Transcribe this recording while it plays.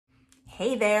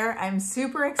Hey there, I'm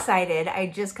super excited. I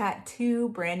just got 2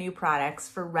 brand new products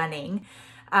for running.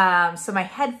 So my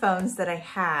headphones that I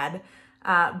had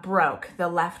broke. The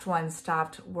left one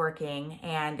stopped working,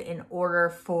 and in order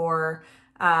for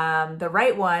the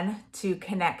right one to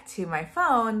connect to my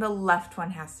phone, the left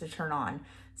one has to turn on.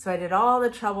 So I did all the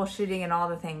troubleshooting and all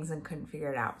the things and couldn't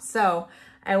figure it out. So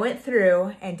I went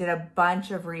through and did a bunch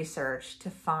of research to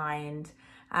find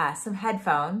some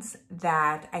headphones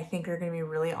that I think are gonna be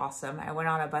really awesome. I went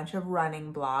on a bunch of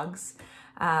running blogs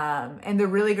and they're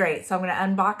really great. So I'm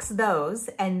gonna unbox those.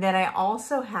 And then I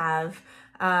also have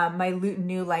my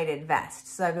new lighted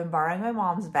vest. So I've been borrowing my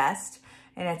mom's vest,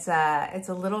 and it's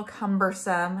a little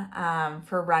cumbersome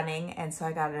for running. And so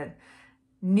I got a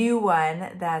new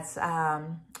one that's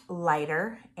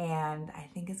lighter, and I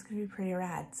think it's gonna be pretty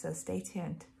rad. So stay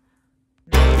tuned.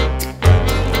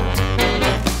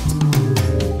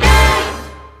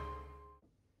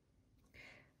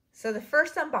 So the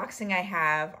first unboxing I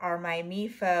have are my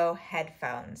MiFo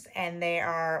headphones, and they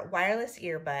are wireless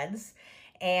earbuds,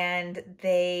 and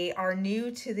they are new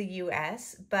to the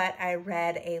US, but I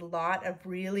read a lot of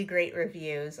really great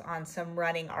reviews on some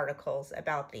running articles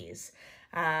about these.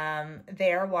 They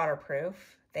are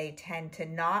waterproof. They tend to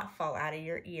not fall out of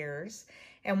your ears.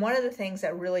 And one of the things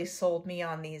that really sold me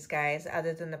on these guys,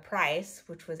 other than the price,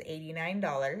 which was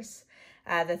 $89,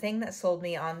 the thing that sold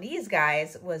me on these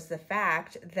guys was the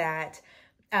fact that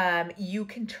you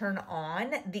can turn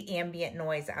on the ambient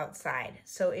noise outside.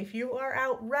 So if you are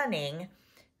out running,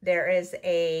 there is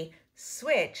a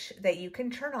switch that you can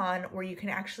turn on where you can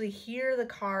actually hear the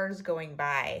cars going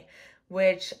by,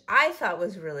 which I thought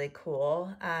was really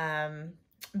cool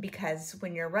because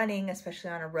when you're running, especially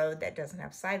on a road that doesn't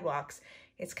have sidewalks,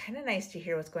 it's kind of nice to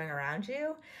hear what's going around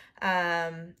you,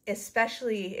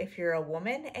 especially if you're a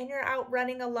woman and you're out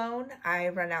running alone. I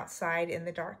run outside in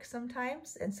the dark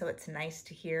sometimes, and so it's nice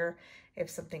to hear if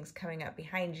something's coming up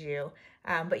behind you,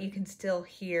 but you can still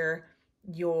hear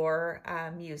your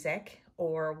music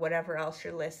or whatever else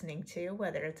you're listening to,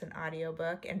 whether it's an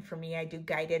audiobook. And for me, I do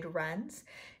guided runs,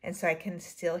 and so I can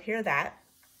still hear that,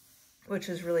 which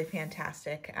is really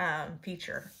fantastic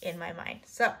feature in my mind.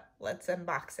 So let's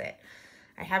unbox it.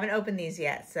 I haven't opened these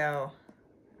yet, so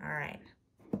all right.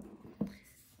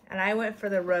 And I went for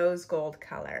the rose gold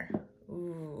color.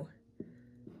 Ooh,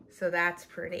 so that's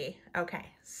pretty. Okay,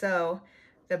 so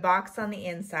the box on the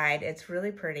inside, it's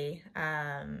really pretty.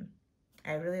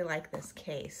 I really like this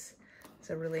case. It's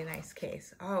a really nice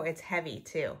case. Oh, it's heavy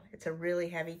too. It's a really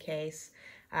heavy case.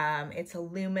 It's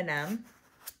aluminum.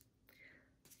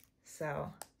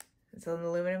 So it's an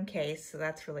aluminum case, so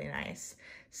that's really nice.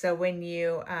 So when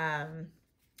you,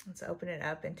 let's open it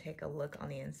up and take a look on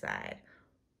the inside.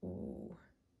 Ooh,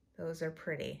 those are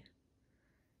pretty.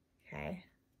 Okay,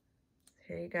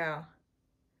 here you go.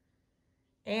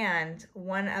 And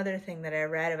one other thing that I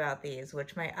read about these,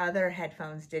 which my other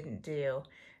headphones didn't do,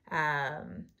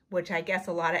 which I guess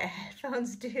a lot of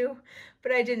headphones do,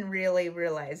 but I didn't really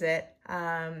realize it.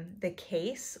 The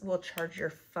case will charge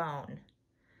your phone.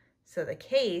 So the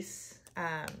case,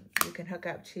 you can hook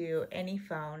up to any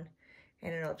phone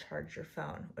and it'll charge your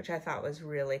phone, which I thought was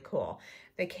really cool.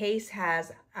 The case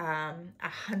has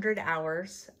 100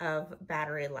 hours of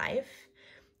battery life.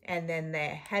 And then the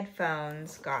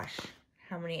headphones, gosh,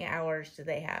 how many hours do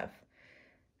they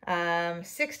have?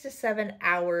 6 to 7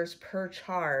 hours per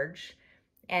charge.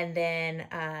 And then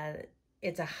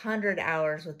it's 100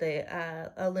 hours with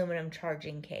the aluminum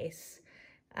charging case.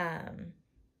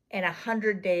 And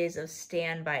 100 days of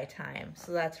standby time.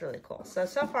 So that's really cool. So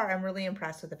far I'm really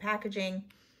impressed with the packaging.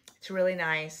 It's really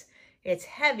nice. It's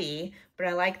heavy, but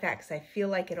I like that because I feel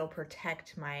like it'll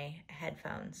protect my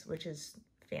headphones, which is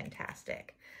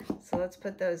fantastic. So let's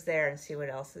put those there and see what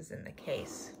else is in the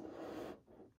case.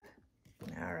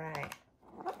 All right.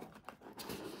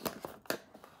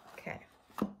 Okay.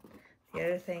 The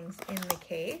other things in the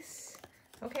case.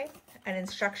 Okay. An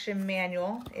instruction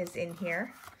manual is in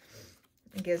here.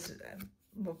 It gives,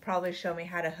 will probably show me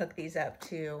how to hook these up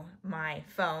to my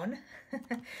phone,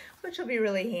 which will be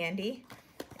really handy.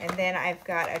 And then I've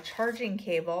got a charging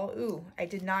cable. Ooh, I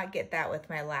did not get that with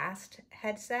my last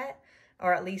headset,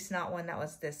 or at least not one that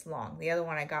was this long. The other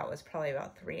one I got was probably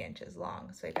about 3 inches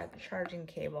long. So I got the charging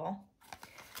cable.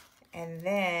 And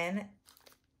then,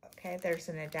 okay, there's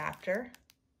an adapter.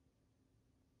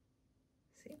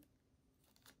 See?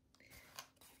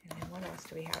 And then what else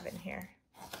do we have in here?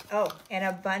 Oh, and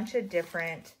a bunch of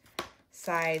different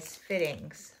size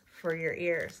fittings for your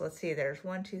ears. Let's see, there's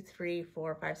 1, 2, 3,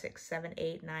 4, 5, 6, 7,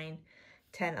 8, 9,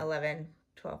 10, 11,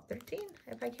 12, 13,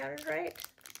 if I counted right.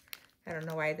 I don't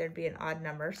know why there'd be an odd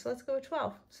number, so let's go with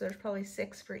 12. So there's probably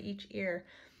 6 for each ear.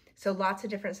 So lots of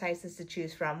different sizes to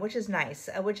choose from, which is nice,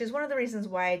 which is one of the reasons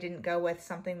why I didn't go with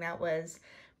something that was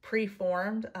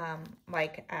preformed,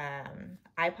 like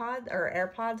iPod or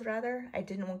AirPods rather. I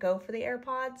didn't go for the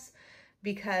AirPods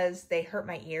because they hurt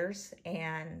my ears,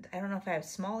 and I don't know if I have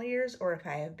small ears or if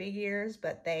I have big ears,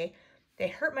 but they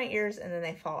hurt my ears and then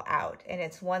they fall out, and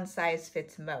it's one size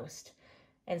fits most.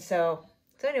 And so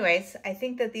anyways, I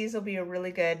think that these will be a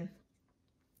really good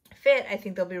fit. I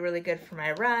think they'll be really good for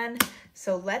my run.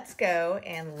 So let's go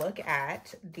and look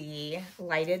at the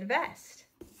lighted vest.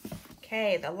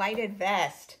 Okay, the lighted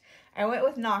vest. I went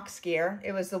with Noxgear.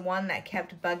 It was the one that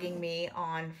kept bugging me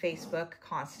on Facebook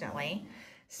constantly.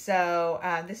 So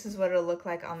this is what it'll look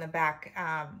like on the back.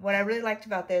 What I really liked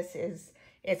about this is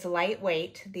it's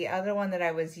lightweight. The other one that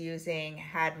I was using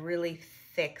had really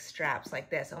thick straps like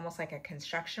this, almost like a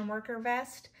construction worker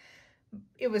vest.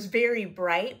 It was very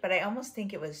bright, but I almost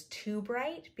think it was too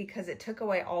bright because it took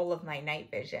away all of my night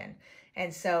vision.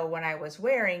 And so when I was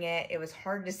wearing it, it was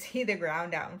hard to see the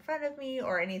ground out in front of me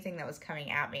or anything that was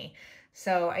coming at me.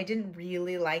 So I didn't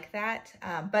really like that,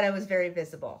 but I was very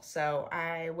visible. So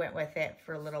I went with it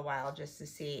for a little while just to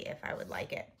see if I would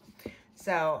like it.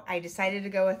 So I decided to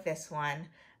go with this one.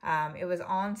 It was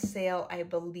on sale, I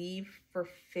believe, for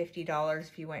 $50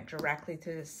 if you went directly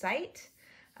through the site.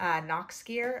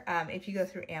 Noxgear. If you go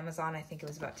through Amazon, I think it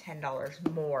was about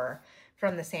 $10 more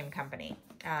from the same company.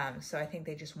 So I think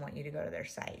they just want you to go to their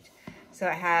site. So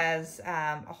it has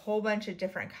a whole bunch of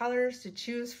different colors to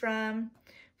choose from.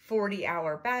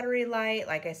 40-hour battery life.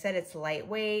 Like I said, it's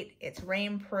lightweight. It's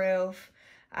rainproof.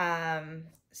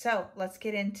 So let's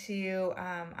get into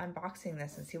unboxing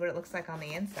this and see what it looks like on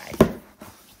the inside.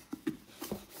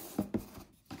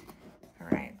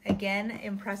 Again,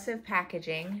 impressive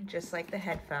packaging, just like the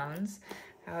headphones.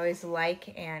 I always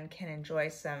like and can enjoy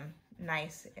some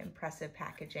nice, impressive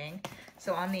packaging.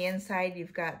 So on the inside,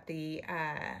 you've got the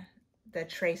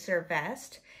tracer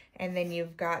vest, and then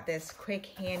you've got this quick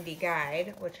handy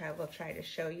guide, which I will try to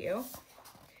show you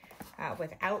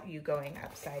without you going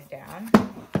upside down.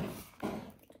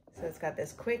 So it's got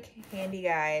this quick handy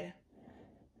guide,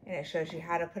 and it shows you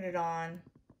how to put it on.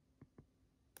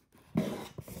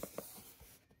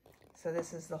 So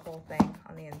this is the whole thing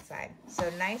on the inside. So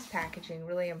nice packaging,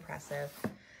 really impressive.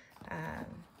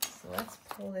 So let's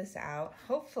pull this out.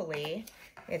 Hopefully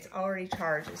it's already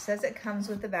charged. It says it comes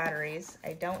with the batteries.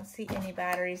 I don't see any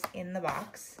batteries in the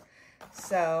box.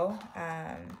 So,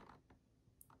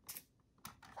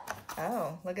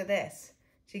 oh, look at this.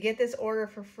 To get this order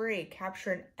for free,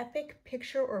 capture an epic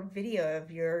picture or video of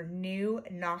your new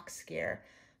Noxgear.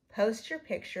 Post your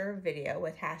picture or video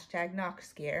with hashtag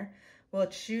Noxgear. We'll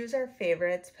choose our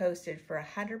favorites posted for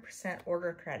 100%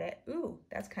 order credit. Ooh,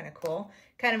 that's kind of cool.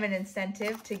 Kind of an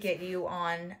incentive to get you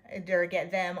on, or get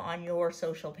them on your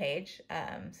social page.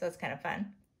 So it's kind of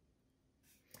fun.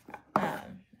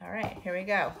 All right, here we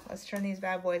go. Let's turn these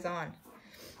bad boys on.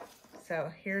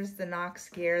 So here's the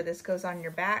Noxgear. This goes on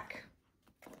your back.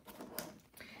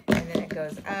 And then it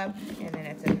goes up, and then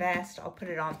it's a vest. I'll put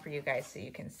it on for you guys so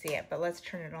you can see it, but let's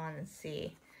turn it on and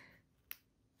see.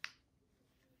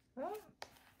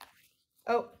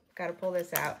 Oh, gotta pull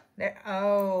this out. There.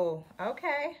 Oh,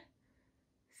 okay.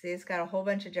 See, it's got a whole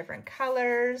bunch of different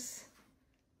colors.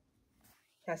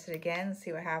 Press it again,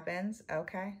 see what happens.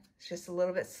 Okay, it's just a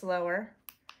little bit slower.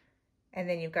 And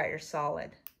then you've got your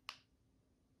solid,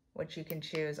 which you can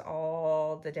choose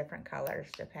all the different colors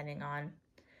depending on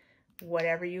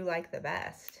whatever you like the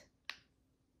best.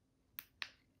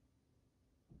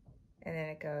 And then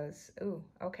it goes, ooh,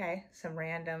 okay, some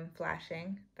random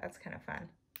flashing. That's kind of fun.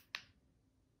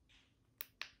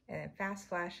 And then fast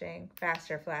flashing,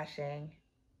 faster flashing,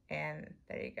 and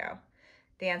there you go.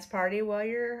 Dance party while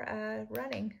you're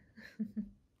running.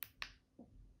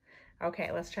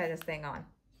 Okay, let's try this thing on.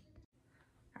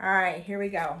 All right, here we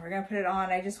go. We're gonna put it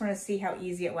on. I just wanna see how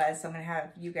easy it was, so I'm gonna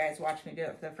have you guys watch me do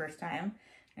it for the first time.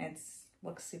 And it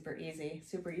looks super easy,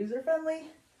 super user-friendly.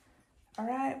 All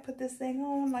right, put this thing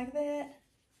on like that.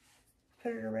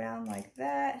 Put it around like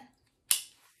that.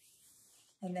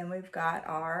 And then we've got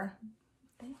our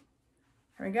thing.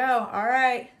 Here we go. All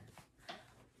right.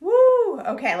 Woo!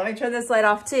 Okay, let me turn this light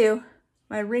off too.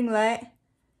 My ring light.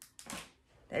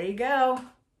 There you go.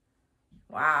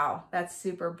 Wow, that's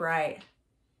super bright.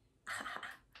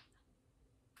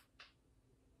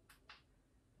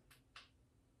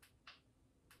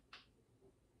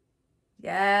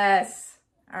 Yes.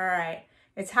 All right.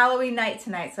 It's Halloween night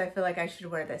tonight, so I feel like I should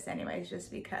wear this anyways,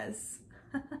 just because.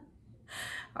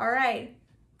 All right.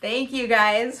 Thank you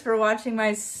guys for watching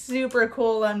my super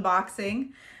cool unboxing.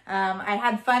 I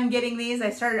had fun getting these. I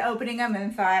started opening them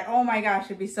and thought, oh my gosh,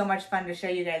 it'd be so much fun to show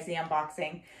you guys the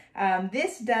unboxing.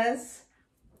 This does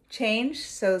change.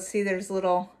 So see, there's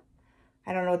little,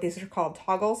 I don't know what these are called,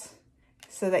 toggles,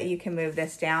 so that you can move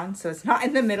this down so it's not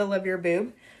in the middle of your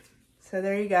boob. So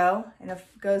there you go. And it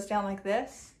goes down like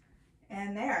this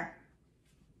and there.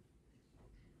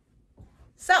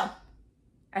 So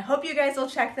I hope you guys will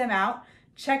check them out.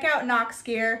 Check out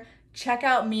Noxgear, check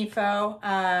out MiFo,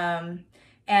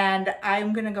 and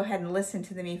I'm gonna go ahead and listen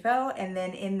to the MiFo, and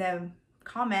then in the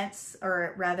comments,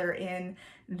 or rather in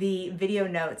the video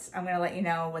notes, I'm gonna let you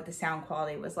know what the sound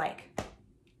quality was like.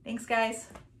 Thanks, guys.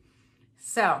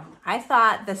 So I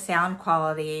thought the sound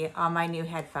quality on my new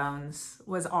headphones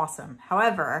was awesome.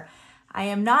 However, I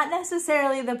am not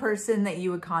necessarily the person that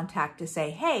you would contact to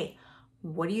say, hey,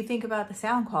 what do you think about the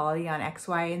sound quality on X,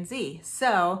 Y, and Z?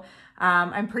 So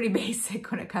I'm pretty basic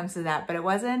when it comes to that, but it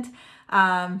wasn't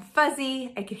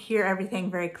fuzzy. I could hear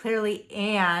everything very clearly,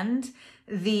 and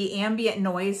the ambient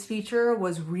noise feature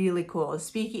was really cool.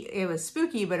 It was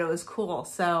spooky, but it was cool.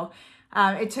 So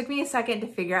it took me a second to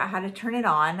figure out how to turn it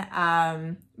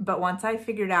on, but once I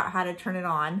figured out how to turn it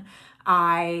on,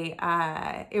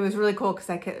 it was really cool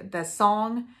because the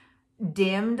song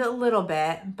dimmed a little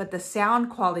bit, but the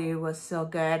sound quality was still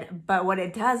good. But what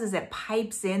it does is it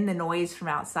pipes in the noise from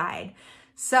outside.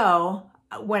 So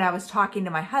when I was talking to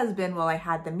my husband while I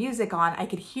had the music on, I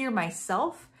could hear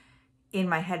myself in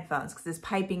my headphones because it's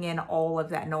piping in all of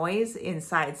that noise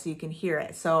inside so you can hear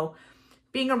it. So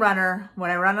being a runner, when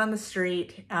I run on the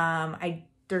street,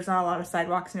 there's not a lot of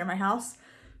sidewalks near my house.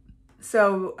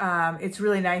 So it's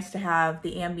really nice to have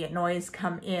the ambient noise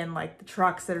come in, like the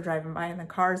trucks that are driving by and the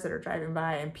cars that are driving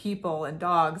by and people and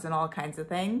dogs and all kinds of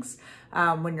things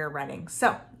when you're running.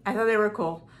 So I thought they were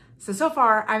cool. So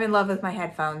far I'm in love with my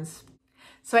headphones.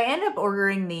 So I ended up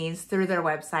ordering these through their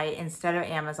website instead of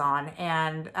Amazon.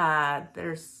 And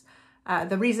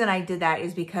the reason I did that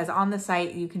is because on the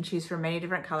site you can choose from many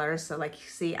different colors. So like you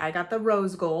see, I got the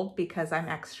rose gold because I'm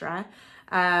extra.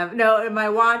 No, my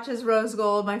watch is rose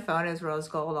gold, my phone is rose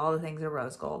gold, all the things are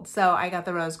rose gold. So I got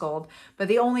the rose gold, but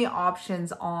the only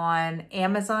options on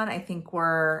Amazon, I think,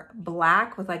 were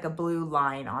black with like a blue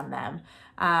line on them.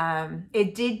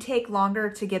 It did take longer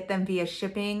to get them via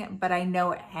shipping, but I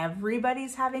know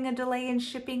everybody's having a delay in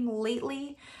shipping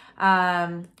lately.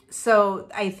 So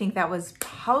I think that was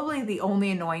probably the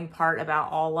only annoying part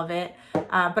about all of it.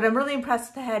 But I'm really impressed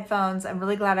with the headphones. I'm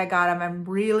really glad I got them. I'm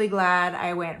really glad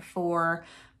I went for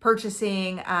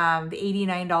purchasing the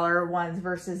 $89 ones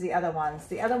versus the other ones.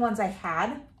 The other ones I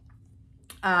had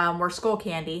were Skull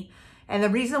Candy. And the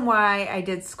reason why I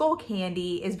did Skull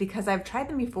Candy is because I've tried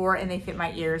them before and they fit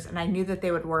my ears, and I knew that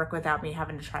they would work without me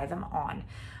having to try them on.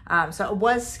 So it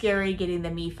was scary getting the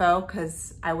MiFo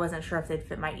because I wasn't sure if they'd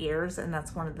fit my ears, and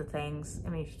that's one of the things. I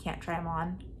mean, if you can't try them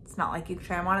on, it's not like you can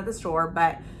try them on at the store,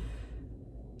 but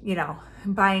you know,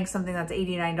 buying something that's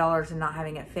 $89 and not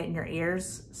having it fit in your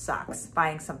ears sucks.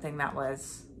 Buying something that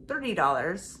was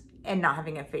 $30 and not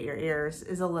having it fit your ears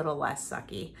is a little less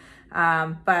sucky.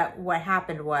 But what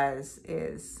happened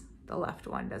is the left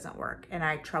one doesn't work, and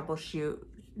I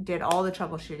did all the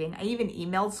troubleshooting. I even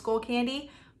emailed Skull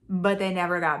Candy, but they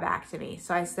never got back to me.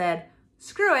 So I said,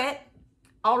 screw it.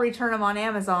 I'll return them on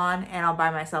Amazon and I'll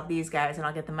buy myself these guys and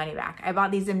I'll get the money back. I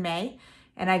bought these in May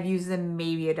and I've used them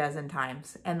maybe a dozen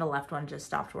times, and the left one just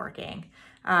stopped working.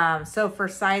 So for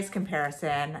size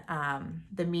comparison,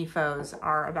 the MiFos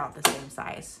are about the same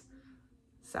size.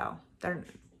 So they're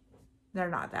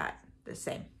not that the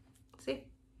same. See?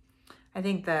 I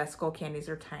think the Skull Candies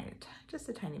are tiny, just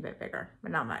a tiny bit bigger,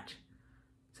 but not much.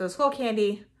 So Skull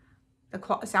Candy,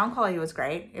 the sound quality was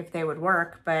great if they would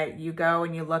work, but you go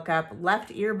and you look up left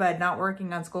earbud not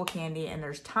working on Skull Candy, and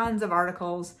there's tons of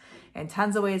articles and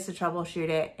tons of ways to troubleshoot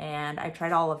it, and I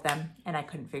tried all of them and I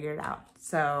couldn't figure it out.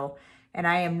 So, and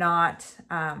I am not,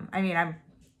 I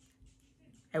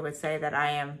would say that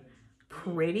I am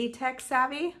pretty tech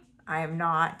savvy. I am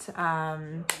not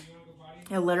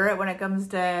illiterate when it comes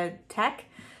to tech.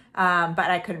 But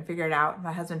I couldn't figure it out.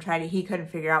 My husband tried it. He couldn't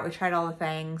figure it out. We tried all the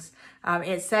things.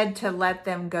 It said to let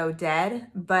them go dead,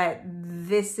 but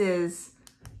this is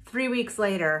 3 weeks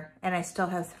later and I still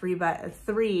have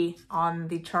three on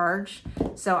the charge.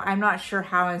 So I'm not sure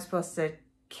how I'm supposed to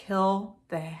kill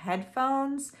the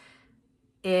headphones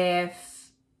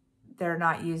if they're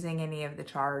not using any of the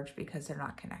charge because they're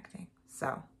not connecting.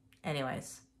 So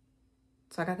anyways,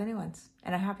 so I got the new ones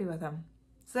and I'm happy with them.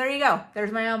 So there you go.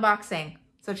 There's my unboxing.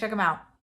 So check them out.